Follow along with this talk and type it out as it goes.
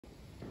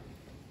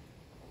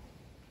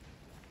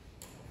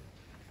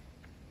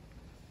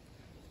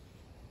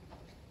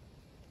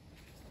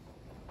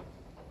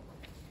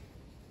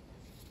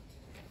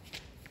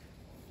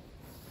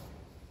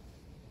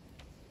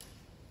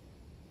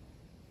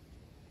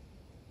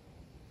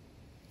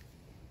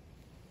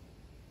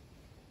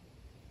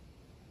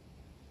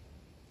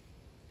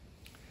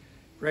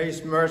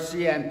Grace,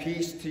 mercy, and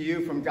peace to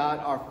you from God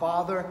our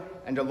Father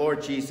and the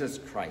Lord Jesus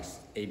Christ.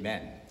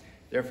 Amen.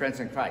 Dear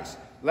friends in Christ,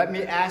 let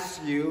me ask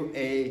you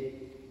a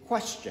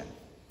question.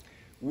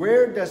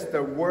 Where does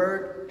the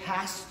word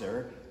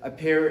pastor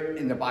appear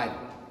in the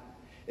Bible?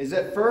 Is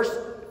it first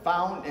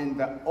found in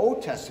the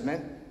Old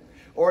Testament,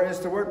 or is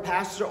the word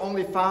pastor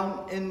only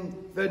found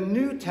in the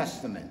New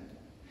Testament?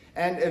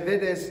 And if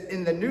it is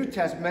in the New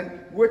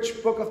Testament,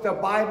 which book of the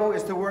Bible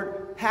is the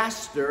word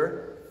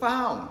pastor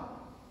found?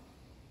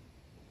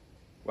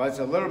 Well, it's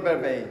a little bit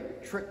of a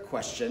trick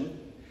question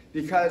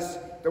because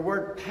the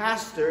word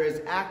pastor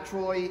is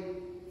actually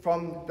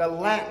from the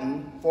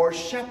Latin for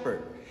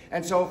shepherd.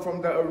 And so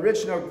from the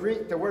original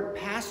Greek, the word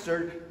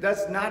pastor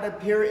does not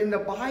appear in the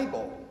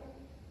Bible.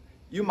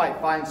 You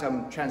might find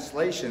some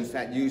translations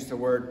that use the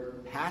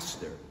word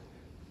pastor,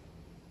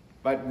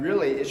 but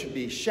really it should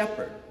be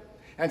shepherd.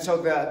 And so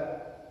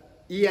the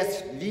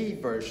ESV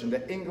version,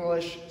 the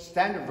English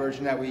Standard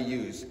Version that we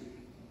use,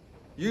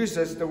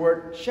 uses the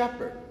word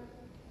shepherd.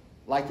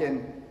 Like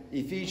in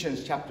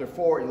Ephesians chapter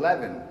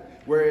 4:11,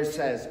 where it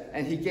says,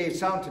 and he gave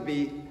some to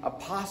be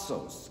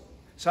apostles,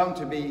 some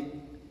to be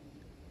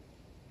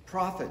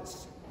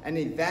prophets and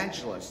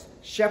evangelists,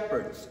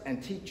 shepherds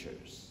and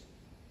teachers.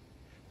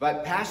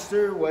 But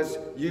pastor was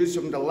used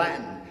from the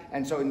Latin,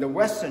 and so in the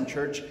Western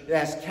church, it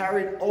has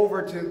carried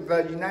over to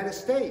the United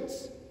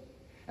States.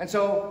 And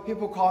so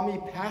people call me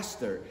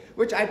pastor,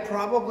 which I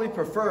probably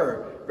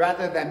prefer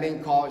rather than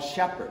being called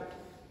shepherd.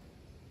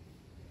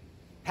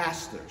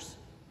 Pastors.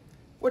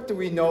 What do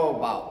we know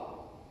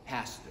about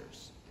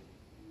pastors?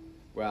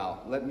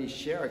 Well, let me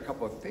share a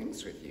couple of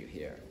things with you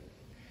here.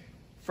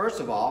 First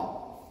of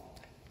all,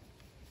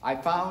 I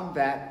found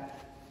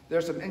that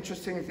there's some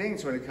interesting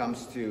things when it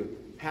comes to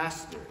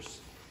pastors.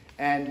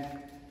 And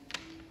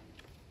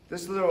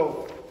this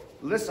little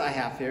list I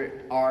have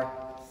here are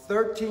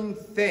 13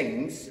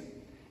 things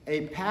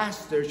a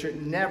pastor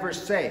should never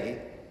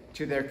say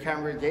to their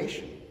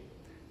congregation.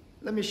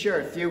 Let me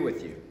share a few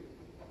with you.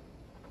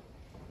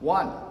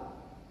 1,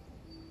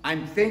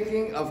 I'm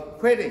thinking of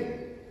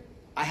quitting.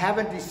 I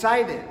haven't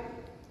decided.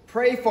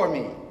 Pray for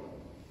me.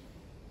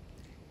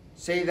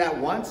 Say that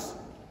once,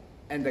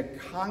 and the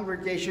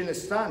congregation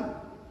is stunned.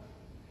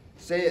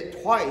 Say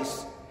it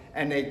twice,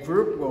 and a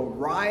group will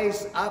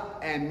rise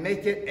up and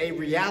make it a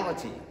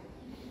reality.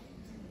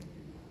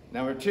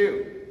 Number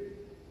 2,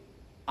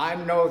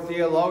 I'm no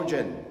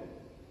theologian.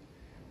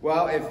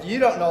 Well, if you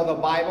don't know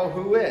the Bible,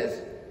 who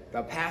is?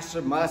 The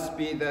pastor must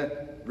be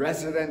the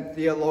resident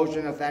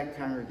theologian of that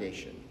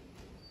congregation.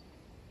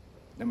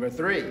 Number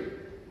 3,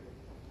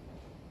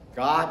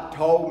 God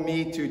told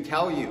me to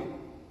tell you.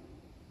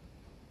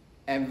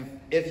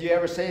 And if you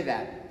ever say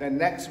that, the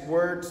next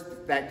words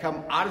that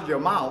come out of your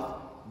mouth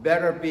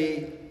better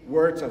be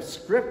words of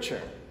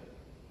Scripture.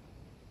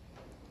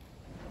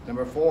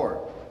 Number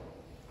 4,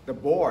 the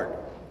board,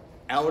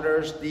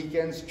 elders,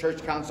 deacons,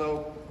 church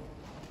council,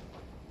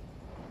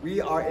 we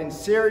are in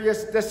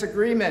serious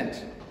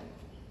disagreement.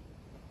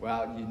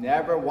 Well, you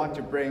never want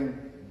to bring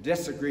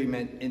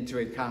disagreement into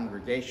a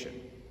congregation.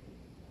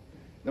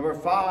 Number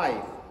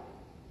 5,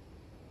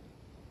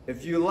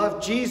 if you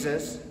love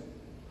Jesus,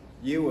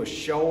 you will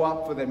show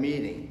up for the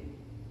meeting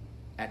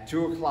at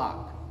 2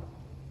 o'clock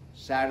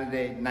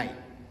Saturday night.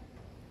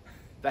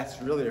 That's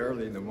really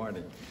early in the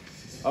morning.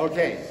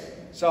 Okay,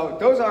 so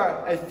those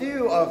are a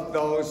few of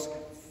those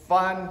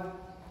fun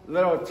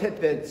little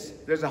tidbits.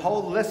 There's a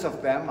whole list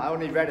of them. I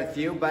only read a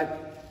few,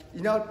 but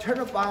you know,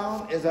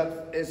 turnabout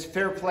is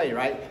fair play,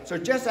 right? So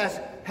just as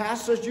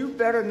pastors, you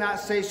better not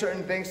say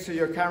certain things to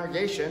your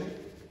congregation.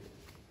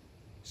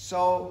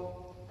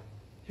 So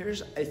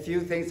here's a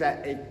few things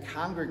that a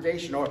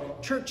congregation or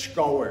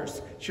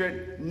churchgoers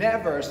should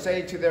never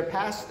say to their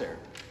pastor.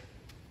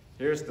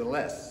 Here's the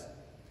list.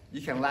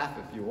 You can laugh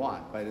if you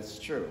want, but it's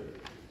true.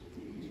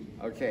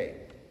 Okay.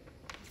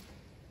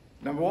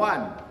 Number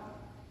 1,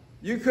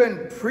 you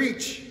couldn't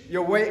preach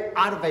your way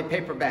out of a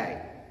paper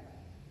bag.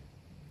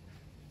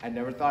 I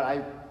never thought I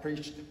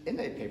preached in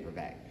a paper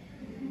bag.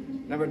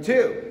 Number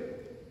 2,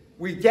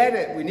 we get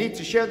it. We need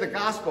to share the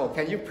gospel.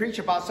 Can you preach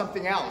about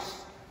something else?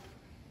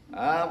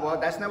 Well,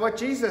 that's not what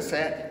Jesus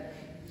said.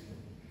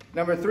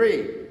 Number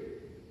 3,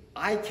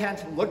 I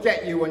can't look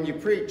at you when you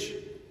preach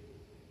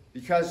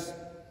because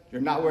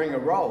you're not wearing a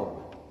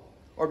robe,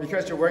 or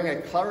because you're wearing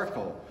a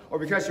clerical, or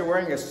because you're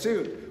wearing a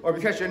suit, or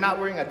because you're not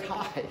wearing a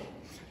tie.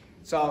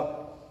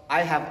 So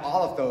I have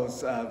all of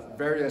those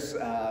various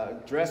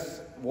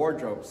dress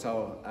wardrobes.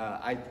 So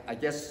I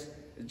guess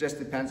it just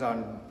depends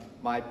on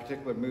my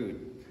particular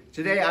mood.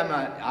 Today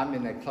I'm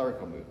in a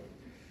clerical mood.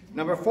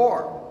 Number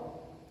 4,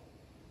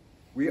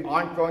 we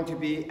aren't going to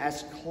be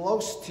as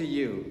close to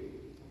you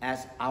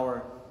as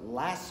our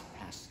last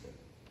pastor.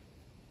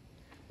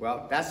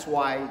 Well, that's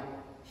why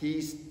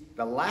he's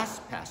the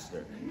last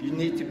pastor. You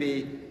need to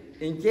be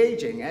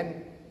engaging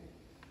and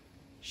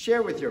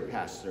share with your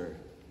pastor.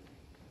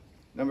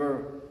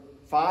 Number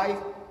 5,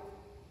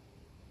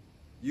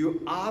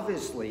 you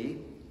obviously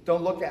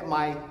don't look at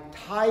my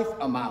tithe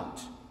amount.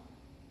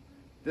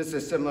 This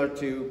is similar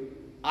to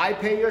I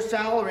pay your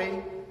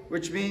salary,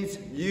 which means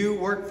you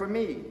work for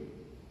me.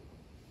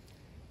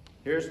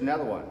 Here's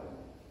another one.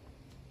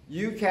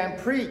 You can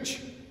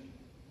preach,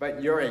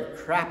 but you're a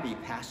crappy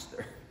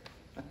pastor.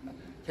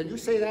 Can you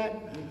say that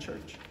in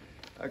church?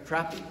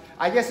 Crappy?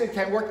 I guess it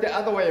can work the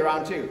other way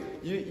around too.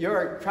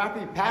 You're a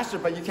crappy pastor,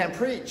 but you can't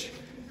preach.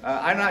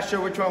 I'm not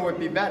sure which one would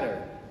be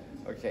better.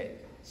 Okay,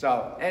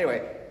 so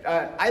anyway,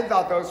 I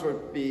thought those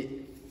would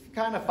be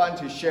kind of fun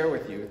to share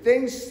with you.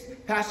 Things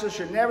pastors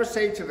should never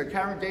say to the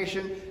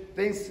congregation,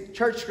 things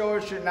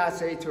churchgoers should not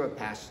say to a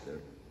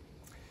pastor.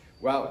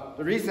 Well,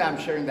 the reason I'm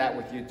sharing that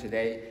with you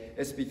today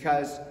is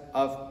because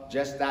of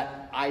just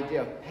that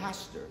idea of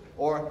pastor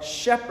or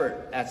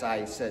shepherd, as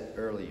I said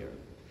earlier.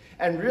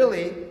 And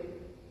really,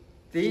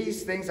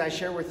 these things I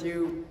share with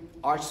you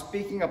are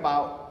speaking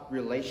about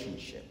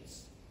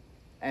relationships.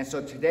 And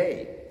so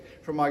today,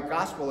 from our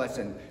gospel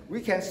lesson,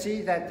 we can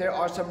see that there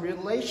are some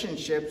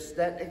relationships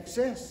that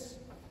exist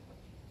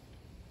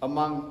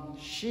among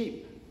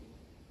sheep,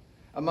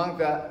 among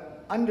the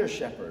under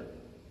shepherd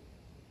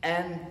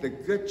and the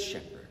good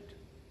shepherd.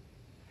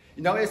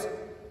 You know, it's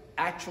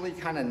actually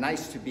kind of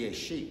nice to be a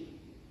sheep,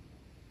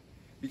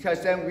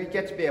 because then we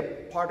get to be a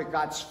part of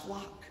God's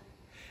flock.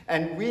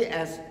 And we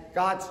as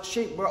God's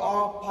sheep, we're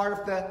all part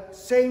of the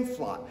same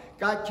flock.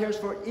 God cares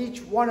for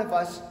each one of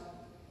us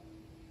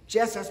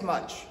just as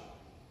much.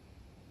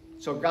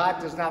 So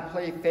God does not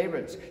play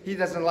favorites. He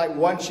doesn't like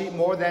one sheep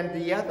more than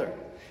the other.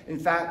 In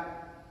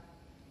fact,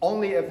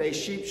 only if a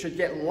sheep should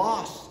get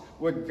lost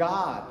would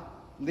God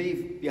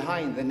leave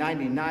behind the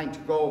 99 to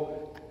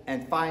go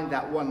and find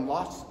that one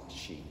lost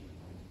sheep.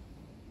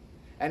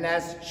 And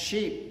as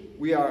sheep,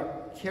 we are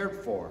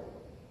cared for,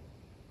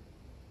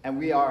 and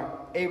we are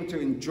able to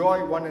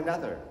enjoy one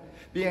another.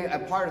 Being a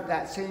part of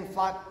that same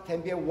flock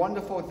can be a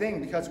wonderful thing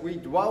because we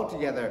dwell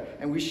together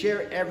and we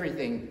share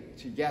everything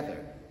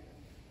together.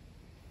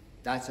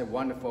 That's a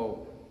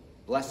wonderful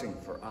blessing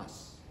for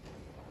us.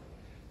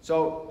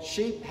 So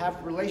sheep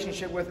have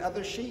relationship with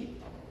other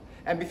sheep.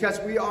 And because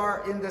we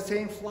are in the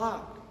same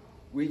flock,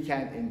 we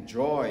can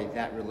enjoy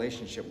that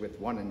relationship with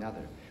one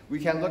another. We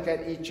can look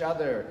at each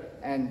other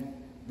and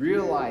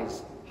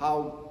realize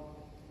how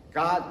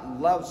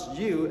God loves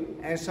you,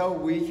 and so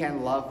we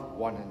can love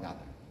one another.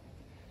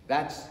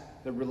 That's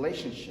the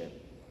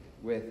relationship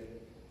with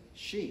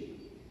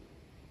sheep,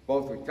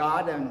 both with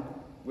God and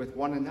with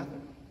one another.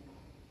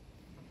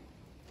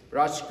 But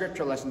our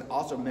scripture lesson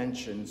also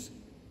mentions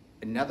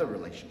another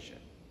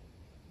relationship,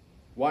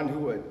 one who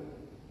would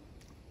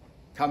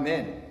come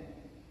in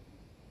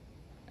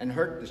and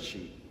hurt the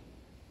sheep,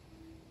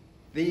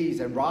 thieves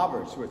and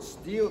robbers who would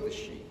steal the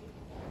sheep.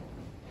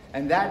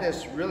 And that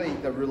is really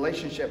the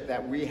relationship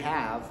that we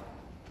have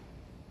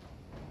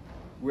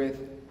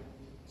with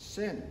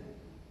sin,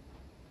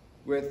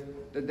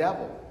 with the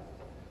devil.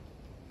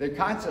 They're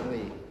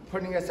constantly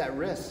putting us at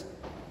risk.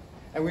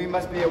 And we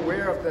must be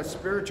aware of the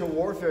spiritual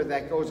warfare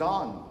that goes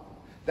on,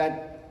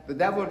 that the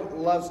devil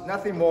loves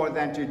nothing more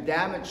than to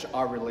damage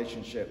our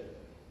relationship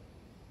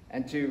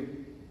and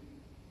to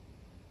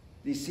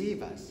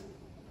deceive us,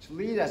 to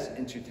lead us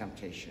into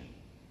temptation.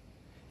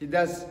 He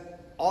does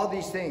all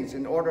these things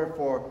in order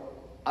for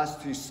us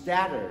to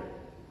scatter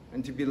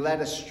and to be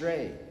led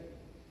astray.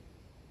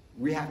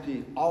 We have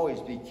to always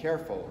be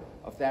careful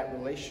of that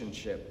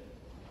relationship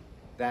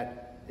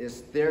that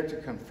is there to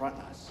confront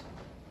us,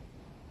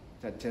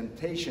 the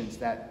temptations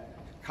that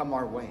come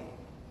our way.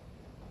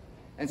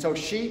 And so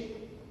sheep,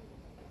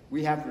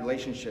 we have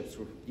relationships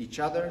with each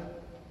other,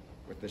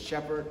 with the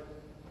shepherd,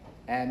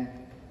 and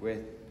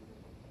with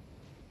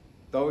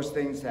those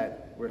things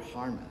that would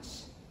harm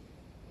us.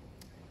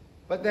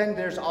 But then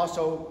there's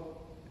also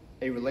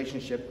a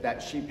relationship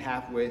that sheep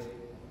have with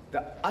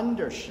the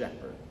under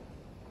shepherd.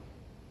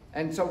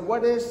 And so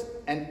what is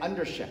an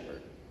under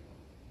shepherd?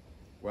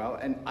 Well,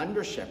 an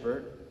under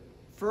shepherd,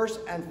 first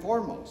and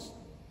foremost,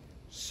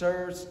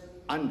 serves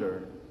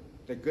under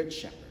the good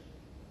shepherd.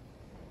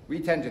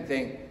 We tend to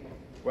think,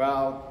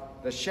 well,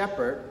 the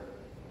shepherd,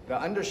 the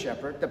under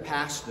shepherd, the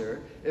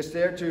pastor, is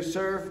there to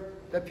serve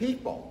the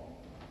people.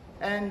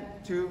 And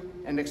to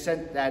an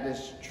extent that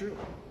is true.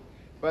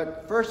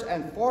 But first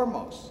and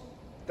foremost,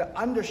 the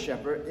under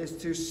shepherd is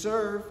to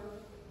serve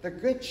the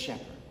good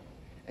shepherd.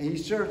 And he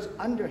serves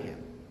under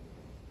him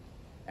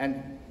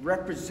and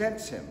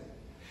represents him.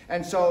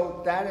 And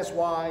so that is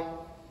why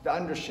the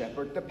under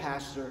shepherd, the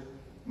pastor,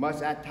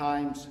 must at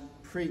times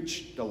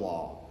preach the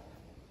law,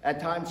 at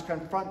times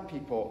confront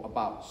people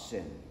about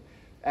sin,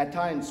 at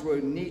times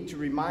will need to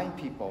remind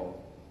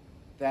people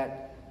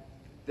that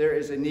there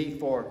is a need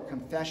for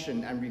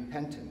confession and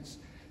repentance,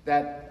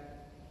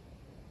 that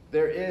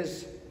there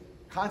is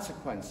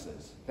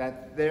consequences,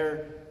 that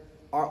there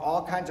are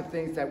all kinds of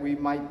things that we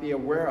might be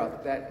aware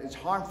of that is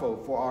harmful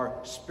for our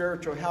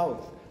spiritual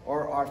health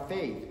or our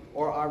faith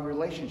or our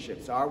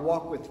relationships, our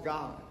walk with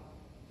God.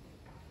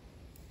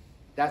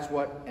 That's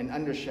what an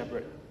under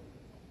shepherd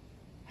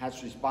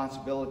has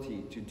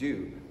responsibility to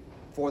do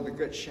for the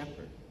good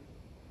shepherd.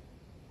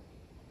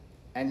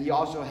 And he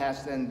also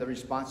has then the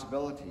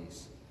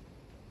responsibilities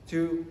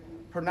to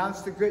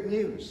pronounce the good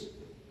news,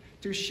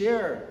 to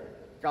share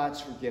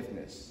God's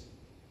forgiveness.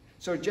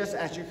 So just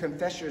as you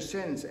confess your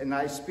sins and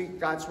I speak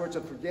God's words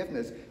of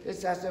forgiveness,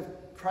 it's as if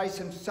Christ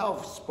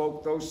himself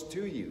spoke those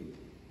to you.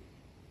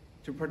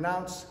 To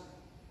pronounce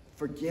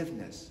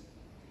forgiveness,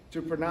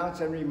 to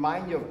pronounce and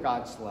remind you of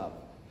God's love,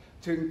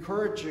 to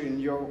encourage you in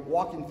your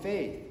walk in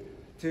faith,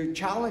 to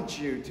challenge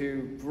you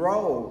to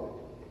grow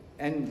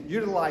and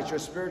utilize your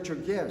spiritual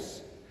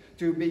gifts,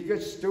 to be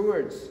good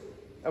stewards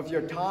of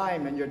your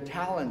time and your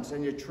talents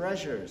and your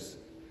treasures,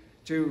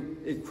 to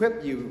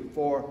equip you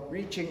for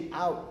reaching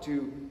out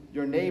to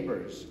your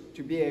neighbors,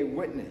 to be a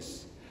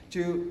witness,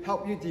 to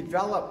help you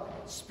develop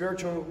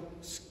spiritual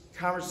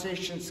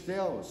conversation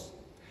skills,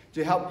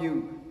 to help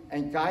you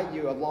and guide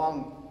you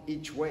along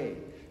each way,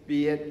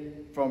 be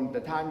it from the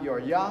time you are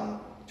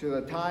young to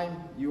the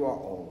time you are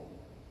old.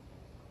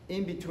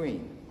 In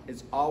between,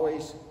 it's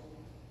always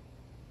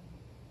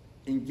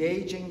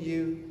engaging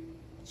you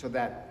so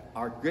that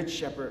our good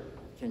shepherd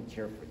can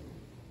care for you.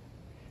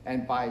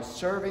 And by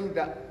serving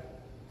the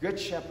good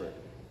shepherd,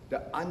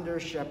 the under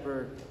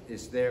shepherd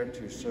is there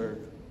to serve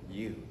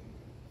you.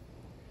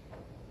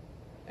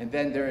 And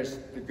then there is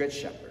the good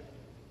shepherd.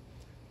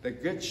 The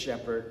good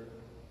shepherd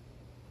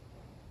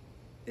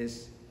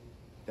is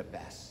the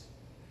best.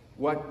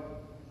 What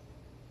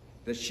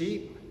the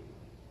sheep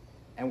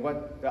and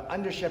what the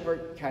under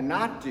shepherd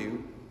cannot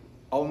do,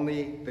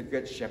 only the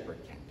good shepherd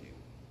can do.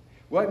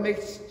 What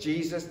makes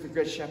Jesus the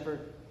good shepherd?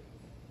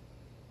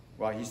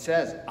 Well, he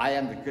says, I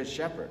am the good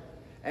shepherd.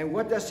 And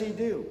what does he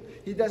do?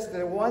 He does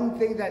the one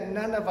thing that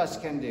none of us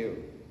can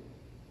do.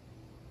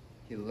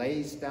 He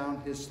lays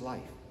down his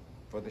life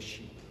for the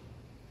sheep.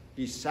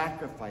 He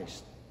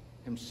sacrificed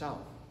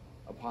himself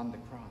upon the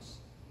cross,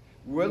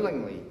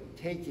 willingly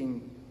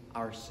taking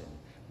our sin,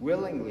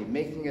 willingly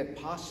making it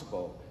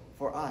possible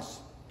for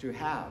us to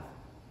have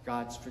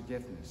God's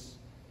forgiveness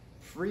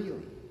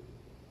freely.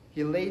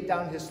 He laid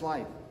down his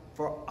life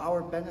for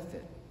our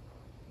benefit,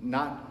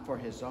 not for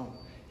his own.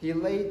 He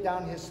laid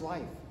down his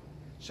life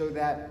so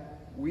that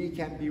we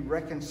can be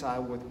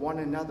reconciled with one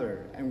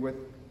another and with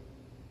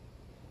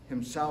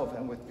himself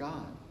and with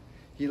God.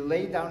 He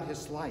laid down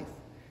his life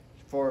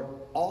for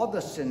all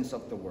the sins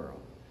of the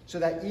world, so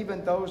that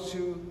even those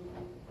who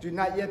do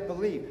not yet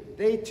believe,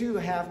 they too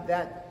have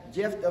that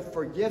gift of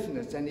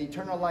forgiveness and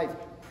eternal life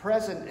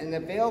present and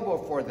available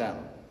for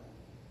them,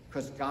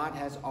 because God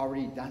has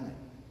already done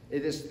it.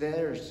 It is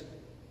theirs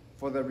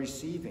for the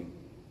receiving.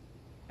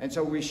 And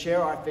so we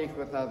share our faith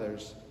with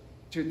others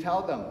to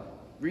tell them,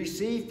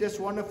 receive this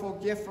wonderful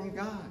gift from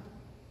God.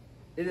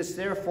 It is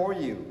there for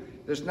you.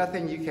 There's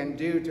nothing you can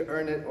do to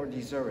earn it or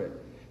deserve it,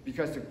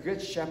 because the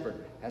Good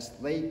Shepherd has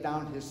laid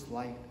down his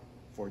life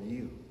for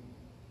you.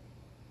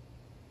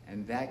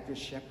 And that Good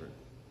Shepherd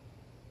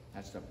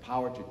has the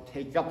power to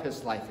take up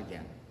his life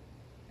again.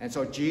 And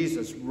so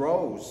Jesus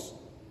rose.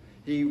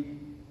 He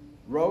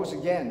rose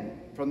again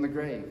from the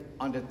grave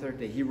on the third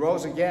day. He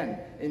rose again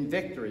in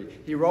victory.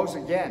 He rose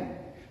again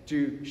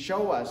to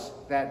show us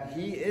that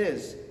he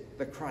is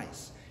the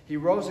Christ. He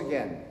rose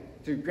again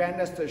to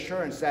grant us the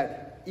assurance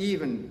that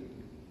even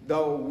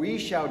though we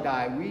shall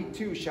die, we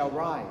too shall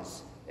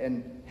rise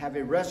and have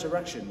a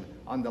resurrection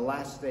on the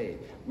last day.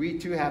 We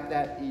too have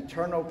that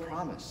eternal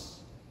promise.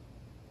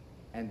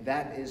 And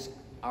that is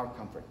our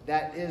comfort.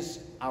 That is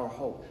our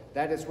hope.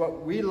 That is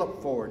what we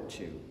look forward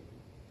to.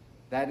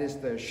 That is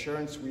the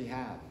assurance we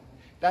have.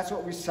 That's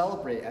what we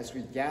celebrate as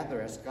we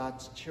gather as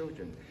God's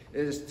children.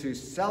 It is to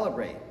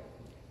celebrate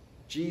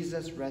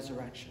Jesus'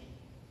 resurrection.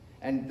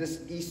 And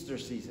this Easter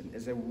season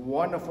is a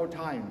wonderful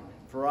time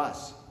for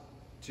us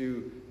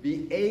to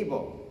be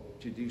able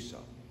to do so.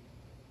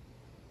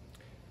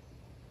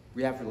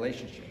 We have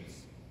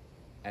relationships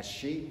as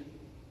sheep,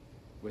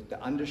 with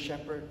the under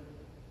shepherd,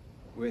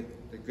 with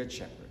the good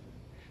shepherd.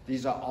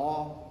 These are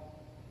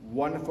all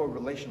wonderful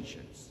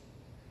relationships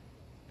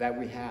that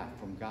we have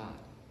from God.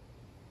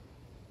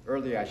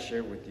 Earlier I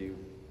shared with you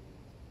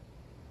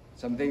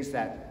some things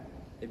that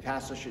a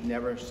pastor should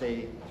never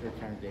say to a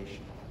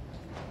congregation.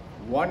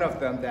 One of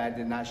them that I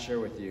did not share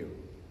with you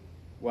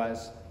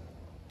was,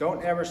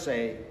 don't ever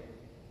say,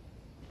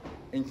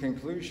 in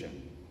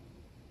conclusion,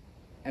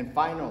 and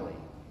finally,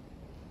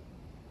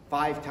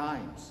 5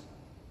 times,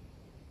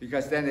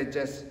 because then it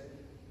just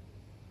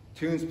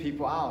tunes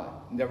people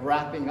out and they're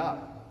wrapping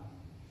up.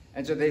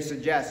 And so they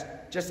suggest,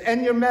 just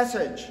end your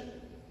message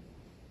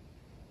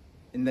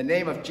in the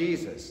name of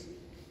Jesus,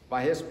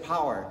 by his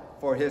power,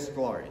 for his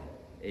glory.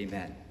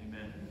 Amen.